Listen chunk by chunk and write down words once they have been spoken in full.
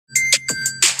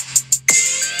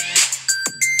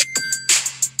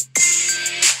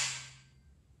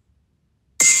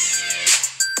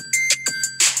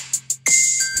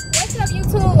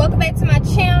back to my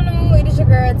channel. It is your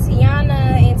girl Tiana,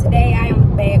 and today I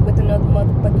am back with another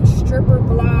motherfucking stripper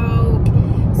vlog.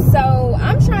 So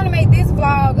I'm trying to make this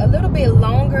vlog a little bit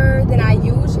longer than I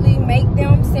usually make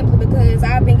them, simply because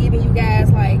I've been giving you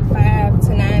guys like 5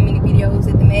 to 9 minute videos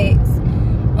at the max.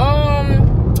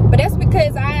 But that's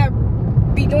because I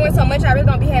be doing so much, I really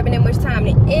don't be having that much time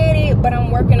to edit, but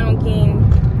I'm working on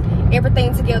getting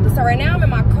everything together. So right now I'm in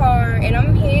my car and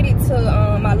I'm headed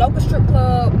to my local strip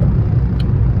club,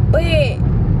 but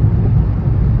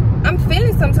I'm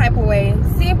feeling some type of way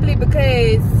simply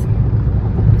because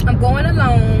I'm going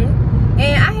alone,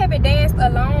 and I haven't danced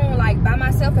alone like by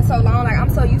myself in so long. Like, I'm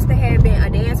so used to having a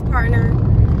dance partner.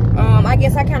 I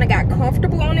guess I kind of got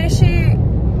comfortable on that shit.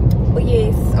 But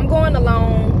yes, I'm going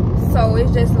alone, so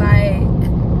it's just like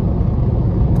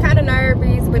kind of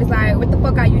nervous, but it's like, what the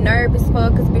fuck are you nervous for?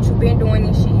 Because bitch, you been doing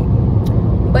this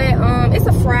shit. But it's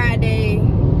a Friday.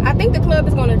 I think the club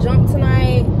is gonna jump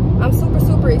tonight. I'm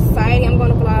super excited. I'm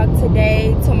gonna vlog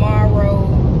today, tomorrow,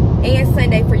 and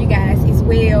Sunday for you guys as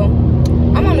well.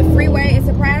 I'm on the freeway, and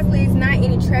surprisingly it's not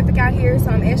any traffic out here, so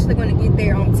I'm actually gonna get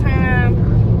there on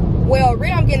time. Well,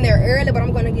 really I'm getting there early, but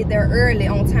I'm gonna get there early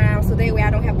on time, so that way I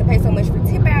don't have to pay so much for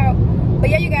tip out. But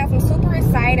yeah, you guys, I'm super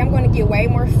excited. I'm gonna get way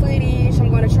more footage. I'm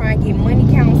gonna try and get money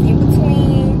counts in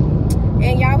between.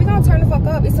 And y'all, we gonna turn the fuck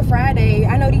up. It's a Friday.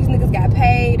 I know these niggas got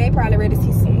paid. They probably ready to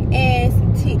see some ass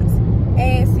and tits.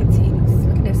 Ass and tits.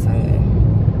 Look at that sun.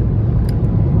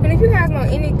 And if you guys know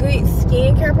any good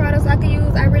skincare products I could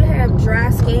use, I really have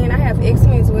dry skin. I have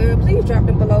eczema as well. Please drop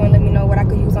them below and let me know what I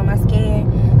could use on my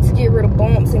skin to get rid of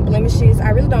bumps and blemishes. I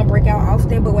really don't break out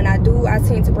often, but when I do, I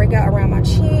tend to break out around my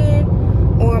chin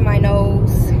or my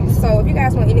nose. So if you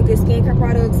guys want any good skincare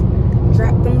products,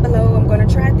 drop them below. I'm gonna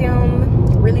try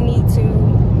them. Really need to.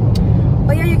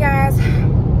 But yeah, you guys,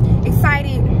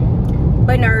 excited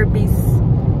but nervous.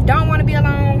 Don't want to be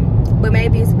alone, but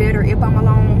maybe it's better if I'm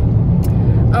alone.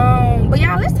 But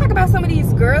y'all, let's talk about some of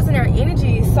these girls and their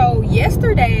energy. So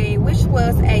yesterday, which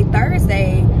was a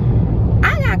Thursday,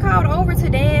 I got called over to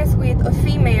dance with a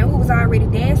female who was already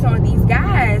dancing on these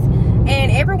guys.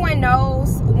 And everyone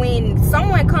knows when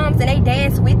someone comes and they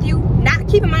dance with you, not,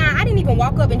 keep in mind, I didn't even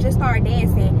walk up and just start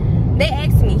dancing. They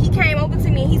asked me. He came over to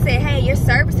me and he said, hey, your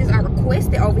services are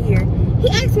requested over here. He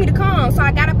asked me to come, so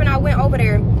I got up and I went over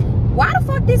there. Why the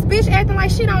fuck this bitch acting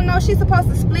like she don't know she's supposed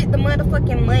to split the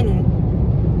motherfucking money?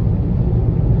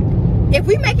 If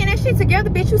we making that shit together,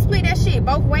 bitch, you split that shit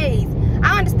both ways.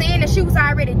 I understand that she was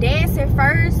already dancing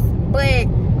first, but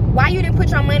why you didn't put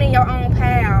your money in your own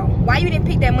pile? Why you didn't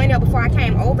pick that money up before I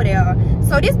came over there?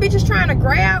 So this bitch is trying to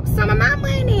grab some of my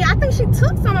money. I think she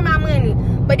took some of my money.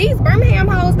 But these Birmingham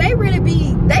hoes, they really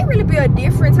be a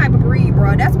different type of breed,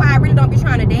 bro. That's why I really don't be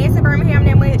trying to dance in Birmingham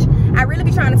that much. I really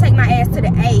be trying to take my ass to the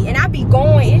A. And I be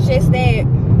going, it's just that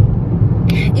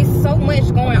it's so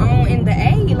much going on in the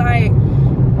A. Like,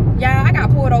 y'all, I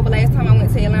got pulled over last time I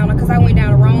went to Atlanta because I went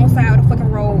down the wrong side of the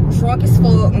fucking road, drunk as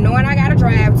fuck, knowing I gotta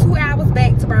drive 2 hours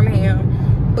back to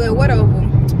Birmingham. But whatever.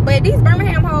 But these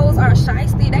Birmingham hoes are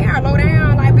shiesty. They are low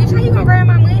down. Like, bitch, how you gonna grab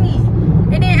my money?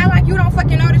 And then act like you don't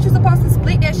fucking know that you're supposed to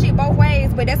split that shit both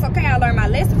ways. But that's okay. I learned my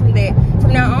lesson from that.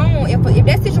 From now on, if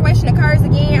that situation occurs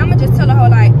again, I'ma just tell the hoe,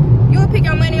 like, you'll pick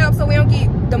your money up so we don't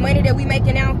get the money that we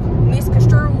making now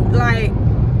misconstrued. Like,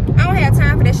 I don't have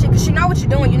time for that shit, because you know what you're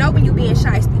doing. You know when you being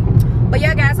shiesty. But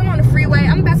yeah, guys, I'm on the freeway.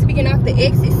 I'm about to be getting off the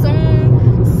exit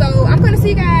soon. So I'm going to see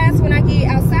you guys when I get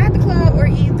outside the club or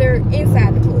either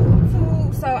inside the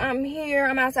club. So I'm here.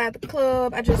 I'm outside the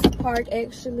club. I just parked,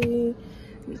 actually.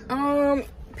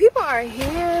 People are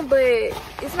here, but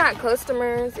it's not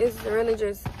customers. It's really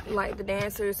just like the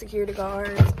dancers, security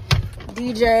guards,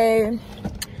 DJ.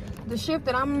 The shift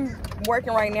that I'm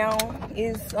working right now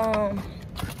is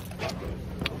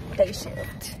day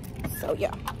shift. So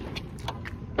yeah,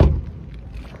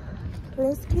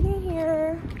 let's get in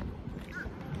here.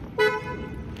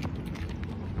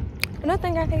 Another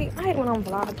thing I hate when I'm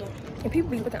vlogging and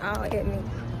people be looking all at me.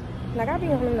 Like, I be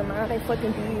on them to mind they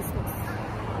fucking business.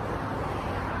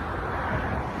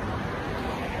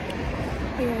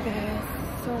 Yeah,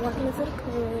 guys, so I'm walking into the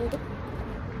club.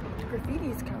 The graffiti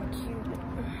is kind of cute.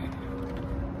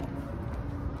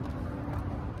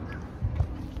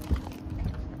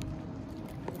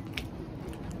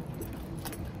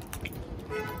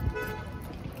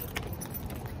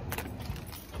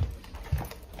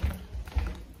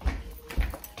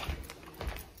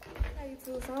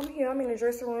 So I'm here, I'm in the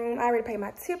dressing room. I already paid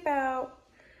my tip out.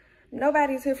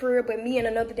 Nobody's here for real but me and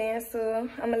another dancer.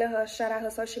 I'm gonna let her shout out her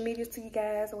social medias to you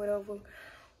guys or whatever.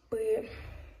 But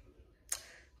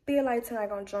feel like tonight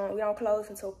gonna jump. We don't close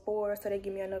until 4, so they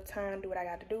give me enough time to do what I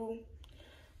got to do.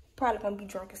 probably gonna be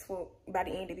drunk as fuck by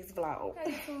the end of this vlog.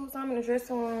 Okay, so I'm in the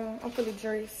dressing room. I'm fully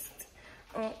dressed.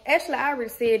 Actually, I already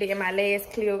said it in my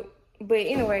last clip. But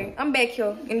anyway, I'm back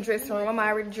here in the dressing room. I'm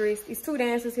already dressed. It's 2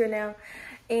 dancers here now.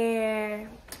 And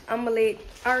I'm gonna let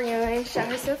Ariane shout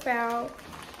herself out.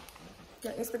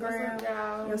 Your Instagram,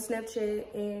 your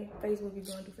Snapchat, and Facebook. You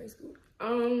going to Facebook?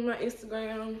 My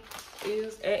Instagram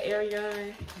is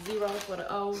 @Ariane0 for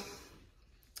the O.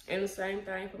 And the same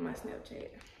thing for my Snapchat.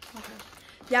 Okay.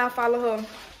 Y'all follow her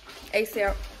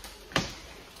ASAP.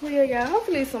 Well, yeah, y'all.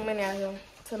 Hopefully there's some money out here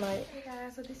tonight. Hey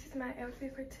guys, so this is my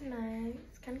outfit for tonight.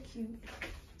 It's kind of cute.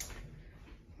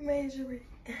 Measure it.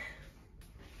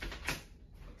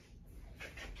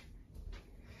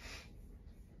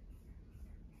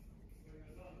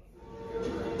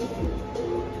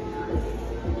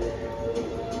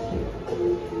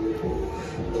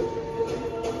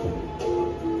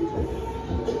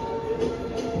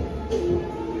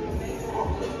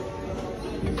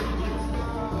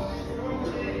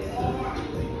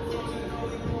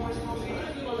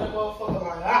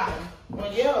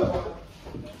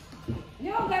 You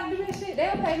don't gotta do that shit.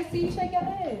 They'll pay to see you shake your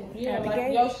ass. Yeah,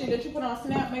 like your shit that you put on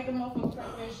Snap, make a motherfucker crack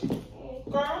that shit.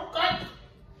 Okay.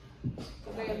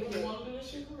 Cause they really want to do this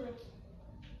shit for real.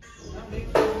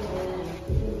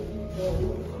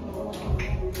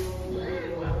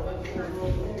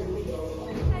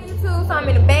 Hey YouTube, so I'm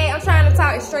in the bed. I'm trying to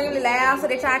talk extremely loud so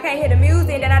that y'all can't hear the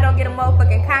music and that I don't get a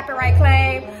motherfucking copyright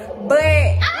claim.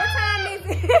 But what time is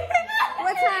it?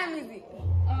 What time is it?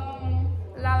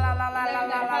 La la la la la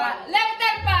la la.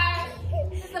 11:35.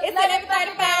 It's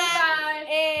 11:35.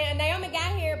 And Naomi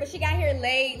got here, but she got here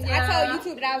late. Yeah. I told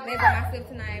YouTube that I was there by myself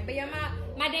tonight. But yeah,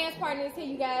 my dance partner is here,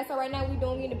 you guys. So right now we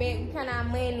in the bed. We kind of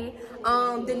money.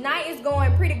 The night is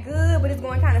going pretty good, but it's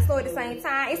going kind of slow at the same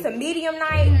time. It's a medium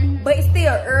night, but it's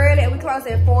still early. And we close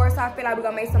at 4, so I feel like we're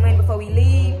gonna make some money before we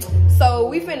leave. So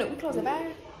we close at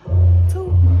 5,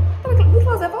 2. We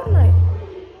close at 4 tonight.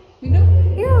 We do?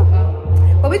 Yeah.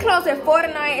 But we close at 4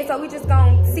 tonight, and so we just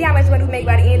gonna see how much money we make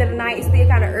by the end of the night. It's still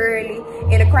kind of early,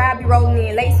 and the crowd be rolling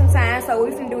in late sometimes. So what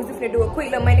we finna do is we finna do a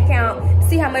quick little money count,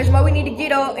 see how much more we need to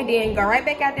get up, and then go right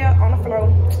back out there on the floor.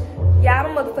 Y'all,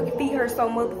 them motherfucking feet hurt so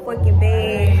motherfucking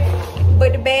bad.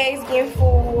 But the bag's getting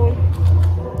full,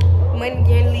 money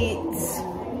getting lit.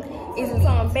 It's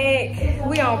on back.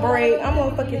 We on break. I'm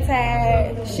motherfucking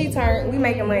tired. She turned. We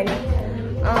making money.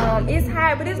 It's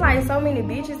hot, but it's like so many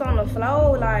bitches on the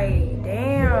floor. Like,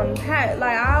 damn, hot.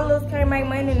 Like all of us can't make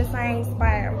money in the same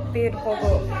spot. Feel the fuck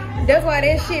up. That's why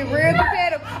that shit real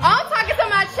competitive. I'm talking to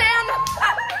my channel.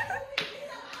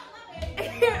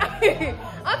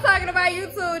 I'm talking about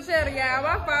YouTube channel, y'all.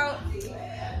 My fault.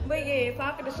 But yeah, so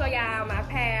I'm gonna show y'all my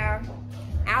pal,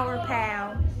 our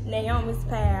pal, Naomi's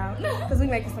pal, cause we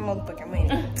making some motherfucking money.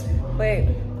 But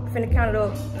finna count it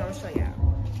up and I'm gonna show y'all.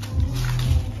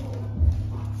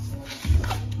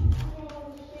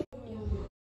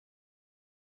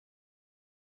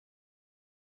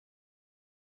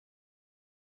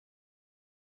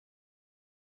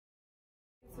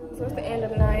 So it's the end of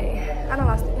the night. I done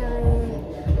lost the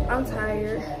game. I'm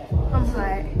tired. I'm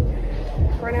hot.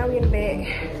 Right now we in the bed.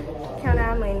 Count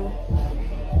our money.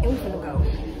 And we finna go.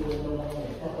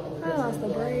 I lost the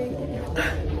break.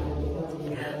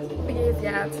 But yes,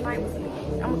 y'all, tonight was lit.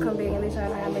 I'm gonna come back and let y'all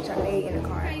know how much I made in the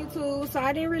car. Hey YouTube, so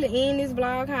I didn't really end this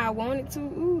vlog how I wanted to.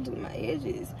 Ooh, do my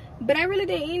edges. But I really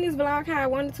didn't end this vlog how I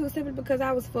wanted to, simply because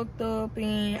I was fucked up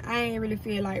and I ain't really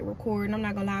feel like recording. I'm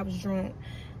not gonna lie, I was drunk.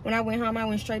 When I went home, I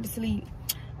went straight to sleep.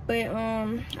 But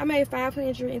I made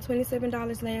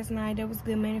 $527 last night. That was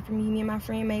good money for me. Me and my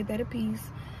friend made that a piece.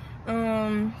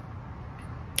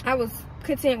 I was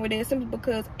content with it simply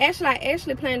because I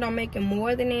actually planned on making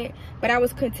more than that, but I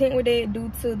was content with it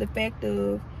due to the fact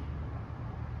of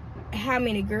how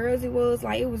many girls it was.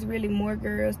 Like, it was really more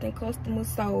girls than customers,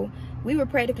 so we were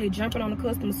practically jumping on the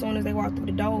customers as soon as they walked through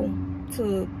the door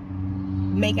to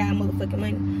make our motherfucking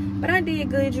money. But I did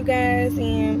good, you guys,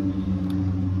 and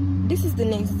this is the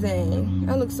next thing.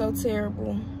 I look so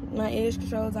terrible. My edge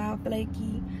control's all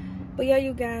flaky. But yeah,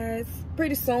 you guys,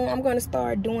 pretty soon I'm gonna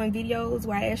start doing videos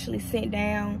where I actually sit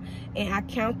down and I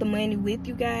count the money with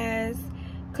you guys.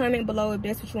 Comment below if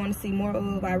that's what you want to see more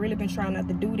of. I really been trying not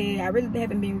to do that. I really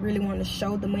haven't been really wanting to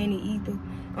show the money either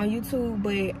on YouTube.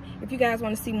 But if you guys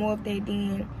want to see more of that,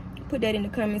 then put that in the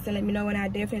comments and let me know, and I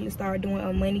definitely start doing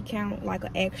a money count, like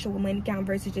an actual money count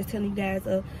versus just telling you guys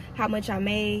how much I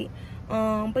made.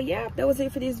 But yeah, that was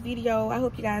it for this video. I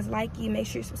hope you guys like it. Make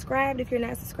sure you're subscribed if you're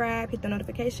not subscribed. Hit the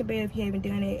notification bell if you haven't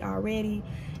done it already.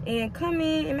 and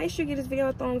comment, and make sure you give this video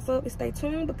a thumbs up and stay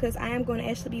tuned, because I am going to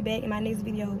actually be back in my next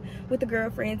video with the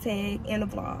girlfriend tag and the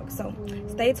vlog. So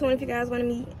stay tuned if you guys want to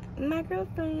meet my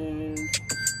girlfriend.